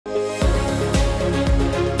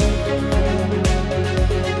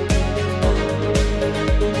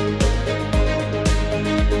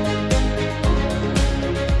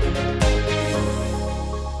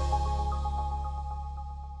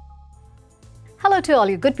Hello to all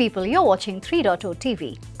you good people, you're watching 3.0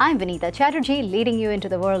 TV. I'm Vinita Chatterjee, leading you into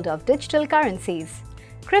the world of digital currencies.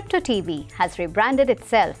 Crypto TV has rebranded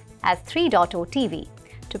itself as 3.0 TV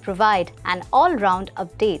to provide an all-round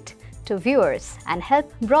update to viewers and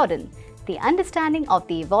help broaden the understanding of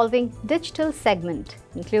the evolving digital segment,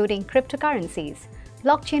 including cryptocurrencies,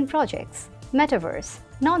 blockchain projects, Metaverse,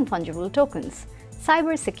 non-fungible tokens,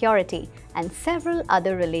 cybersecurity, and several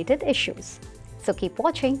other related issues. So keep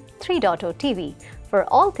watching 3.0 TV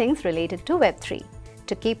for all things related to Web3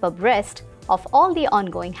 to keep abreast of all the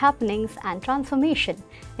ongoing happenings and transformation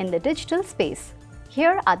in the digital space.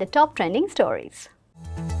 Here are the top trending stories.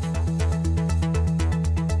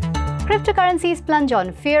 Cryptocurrencies plunge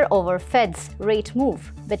on fear over Fed's rate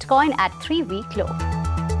move. Bitcoin at 3-week low.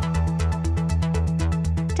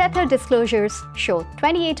 Tether disclosures show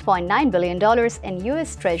 $28.9 billion in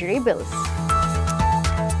US Treasury bills.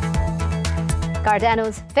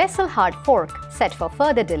 Cardano's Vasil hard fork set for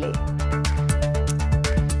further delay.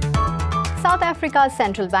 South Africa's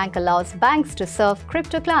central bank allows banks to serve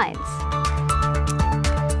crypto clients.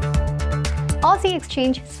 Aussie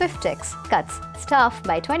exchange Swyftx cuts staff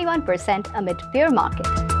by 21% amid bear market.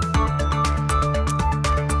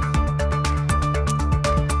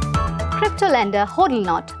 Crypto lender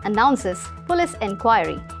Hodlnaut announces police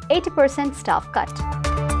inquiry, 80% staff cut.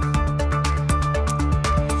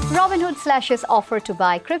 Robinhood slashes offer to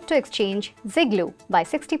buy crypto exchange Ziglu by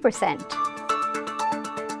 60%.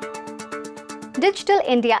 Digital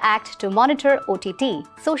India Act to monitor OTT,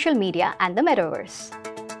 social media and the Metaverse.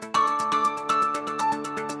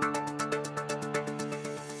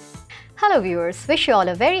 Hello viewers, wish you all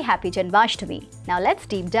a very happy Janmashtami. Now let's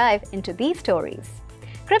deep dive into these stories.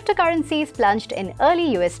 Cryptocurrencies plunged in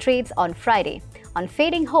early US trades on Friday on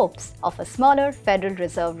fading hopes of a smaller Federal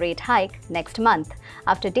Reserve rate hike next month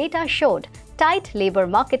after data showed tight labor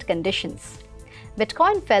market conditions.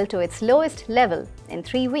 Bitcoin fell to its lowest level in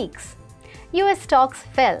 3 weeks. US stocks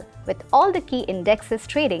fell, with all the key indexes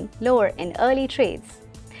trading lower in early trades.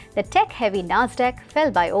 The tech-heavy Nasdaq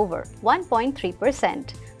fell by over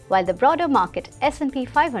 1.3%, while the broader market S&P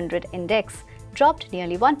 500 index dropped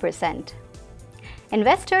nearly 1%.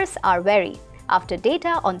 Investors are wary after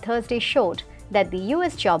data on Thursday showed that the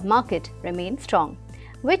US job market remained strong,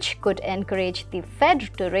 which could encourage the Fed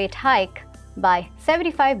to rate hike by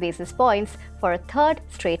 75 basis points for a third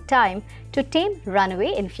straight time to tame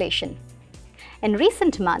runaway inflation. In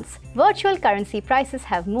recent months, virtual currency prices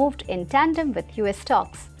have moved in tandem with US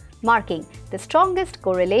stocks, marking the strongest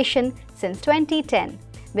correlation since 2010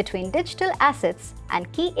 between digital assets and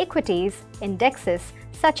key equities indexes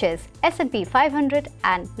such as S&P 500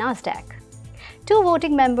 and Nasdaq. Two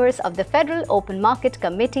voting members of the Federal Open Market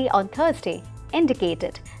Committee on Thursday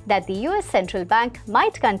indicated that the US Central Bank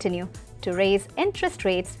might continue to raise interest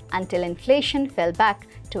rates until inflation fell back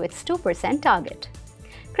to its 2% target.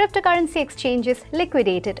 Cryptocurrency exchanges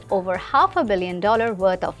liquidated over $500 million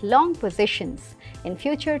worth of long positions in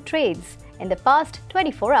future trades in the past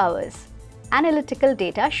 24 hours, analytical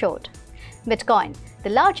data showed. Bitcoin, the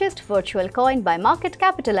largest virtual coin by market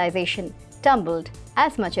capitalization, tumbled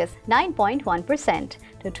as much as 9.1%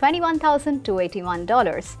 to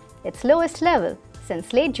 $21,281, its lowest level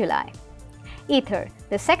since late July. Ether,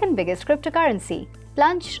 the second biggest cryptocurrency,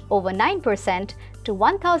 plunged over 9% to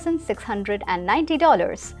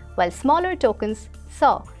 $1,690, while smaller tokens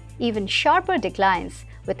saw even sharper declines,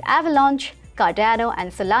 with Avalanche, Cardano and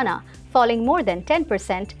Solana falling more than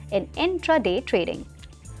 10% in intraday trading.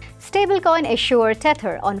 Stablecoin issuer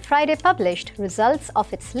Tether on Friday published results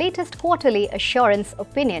of its latest quarterly assurance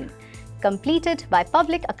opinion, completed by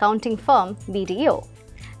public accounting firm BDO.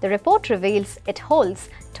 The report reveals it holds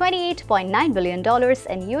 $28.9 billion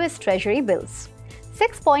in US Treasury bills,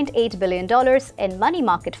 $6.8 billion in money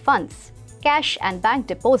market funds, cash and bank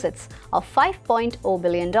deposits of $5.0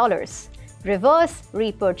 billion, reverse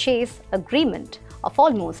repurchase agreement of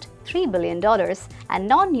almost $3 billion, and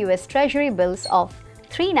non-US Treasury bills of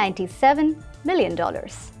 $397 million.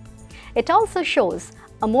 It also shows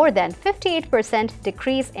a more than 58%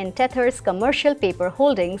 decrease in Tether's commercial paper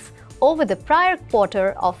holdings over the prior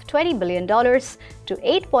quarter of $20 billion to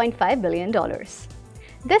 $8.5 billion.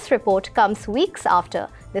 This report comes weeks after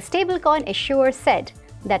the stablecoin issuer said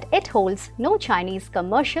that it holds no Chinese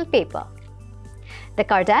commercial paper. The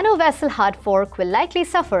Cardano Vasil hard fork will likely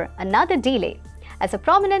suffer another delay, as a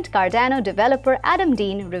prominent Cardano developer Adam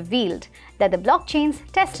Dean revealed that the blockchain's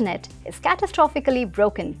testnet is catastrophically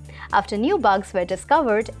broken after new bugs were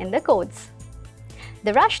discovered in the codes.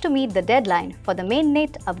 The rush to meet the deadline for the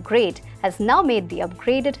mainnet upgrade has now made the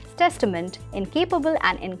upgraded testament incapable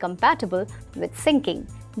and incompatible with syncing,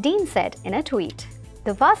 Dean said in a tweet.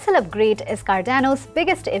 The Vasil upgrade is Cardano's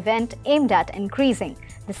biggest event aimed at increasing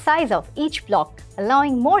the size of each block,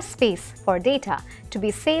 allowing more space for data to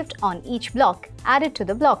be saved on each block added to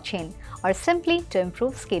the blockchain, or simply to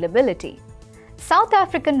improve scalability. South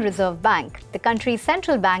African Reserve Bank, the country's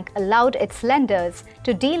central bank, allowed its lenders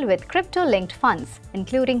to deal with crypto-linked funds,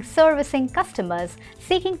 including servicing customers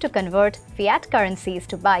seeking to convert fiat currencies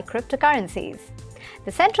to buy cryptocurrencies.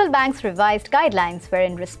 The central bank's revised guidelines were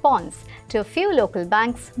in response to a few local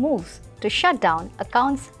banks' moves to shut down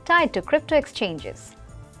accounts tied to crypto exchanges.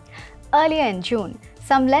 Earlier in June,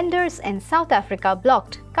 some lenders in South Africa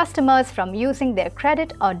blocked customers from using their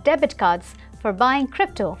credit or debit cards for buying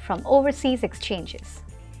crypto from overseas exchanges.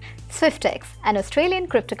 Swyftx, an Australian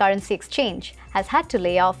cryptocurrency exchange, has had to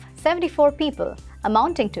lay off 74 people,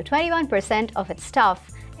 amounting to 21% of its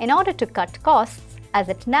staff, in order to cut costs as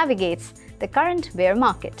it navigates the current bear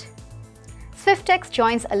market. Swyftx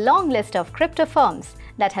joins a long list of crypto firms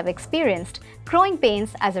that have experienced growing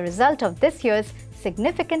pains as a result of this year's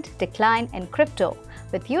significant decline in crypto,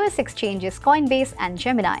 with US exchanges Coinbase and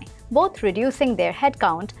Gemini both reducing their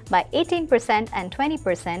headcount by 18% and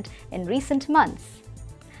 20% in recent months.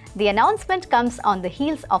 The announcement comes on the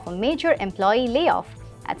heels of a major employee layoff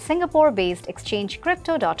at Singapore-based exchange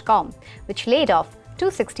Crypto.com, which laid off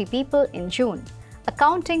 260 people in June,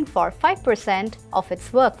 accounting for 5% of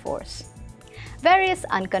its workforce. Various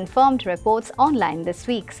unconfirmed reports online this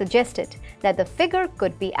week suggested that the figure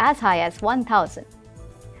could be as high as 1,000.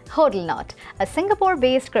 Hodlnaut, a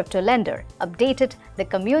Singapore-based crypto lender, updated the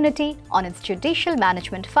community on its judicial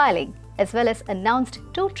management filing, as well as announced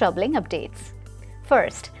two troubling updates.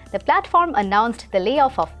 First, the platform announced the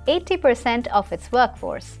layoff of 80% of its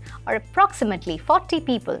workforce, or approximately 40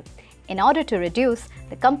 people, in order to reduce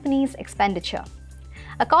the company's expenditure.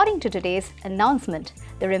 According to today's announcement,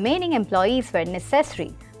 the remaining employees were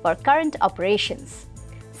necessary for current operations.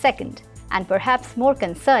 Second, and perhaps more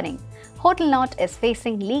concerning, Hodlnaut is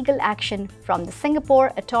facing legal action from the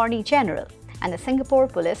Singapore Attorney General and the Singapore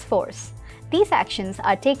Police Force. These actions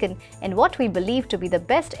are taken in what we believe to be the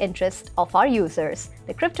best interest of our users,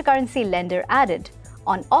 the cryptocurrency lender added.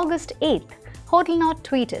 On August 8th, Hodlnaut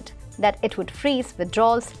tweeted that it would freeze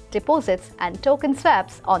withdrawals, deposits, and token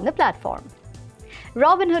swaps on the platform.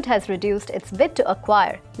 Robinhood has reduced its bid to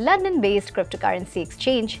acquire London-based cryptocurrency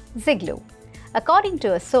exchange Ziglu. According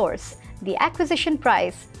to a source, the acquisition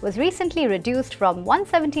price was recently reduced from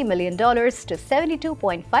 $170 million to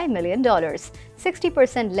 $72.5 million,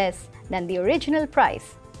 60% less than the original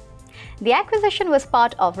price. The acquisition was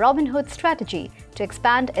part of Robinhood's strategy to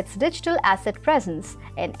expand its digital asset presence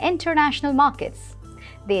in international markets.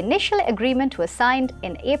 The initial agreement was signed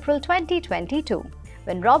in April 2022,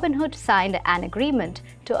 when Robinhood signed an agreement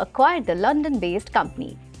to acquire the London-based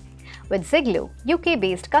company. With Ziglu,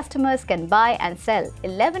 UK-based customers can buy and sell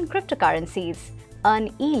 11 cryptocurrencies,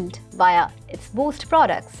 earn yield via its Boost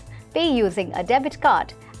products, pay using a debit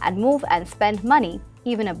card, and move and spend money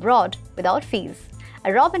even abroad without fees, a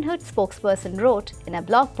Robinhood spokesperson wrote in a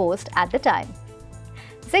blog post at the time.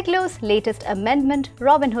 Ziglu's latest amendment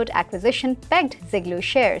Robinhood acquisition pegged Ziglu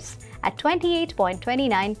shares at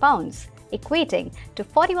 £28.29, equating to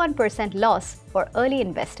 41% loss for early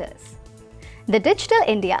investors. The Digital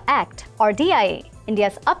India Act, or DIA,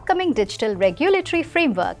 India's upcoming digital regulatory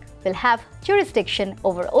framework, will have jurisdiction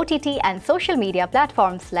over OTT and social media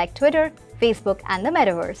platforms like Twitter, Facebook, and the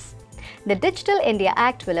Metaverse. The Digital India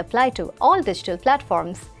Act will apply to all digital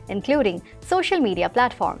platforms, including social media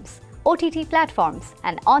platforms, OTT platforms,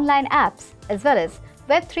 and online apps, as well as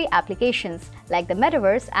Web3 applications like the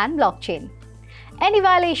Metaverse and blockchain. Any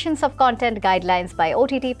violations of content guidelines by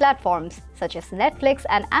OTT platforms such as Netflix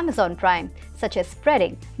and Amazon Prime, such as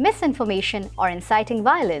spreading misinformation or inciting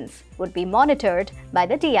violence, would be monitored by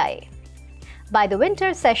the DIA. By the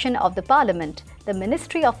winter session of the Parliament, the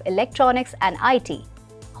Ministry of Electronics and IT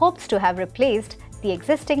hopes to have replaced the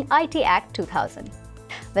existing IT Act 2000.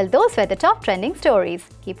 Well, those were the top trending stories.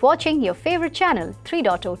 Keep watching your favorite channel,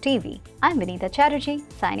 3.0 TV. I'm Vinita Chatterjee,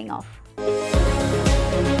 signing off.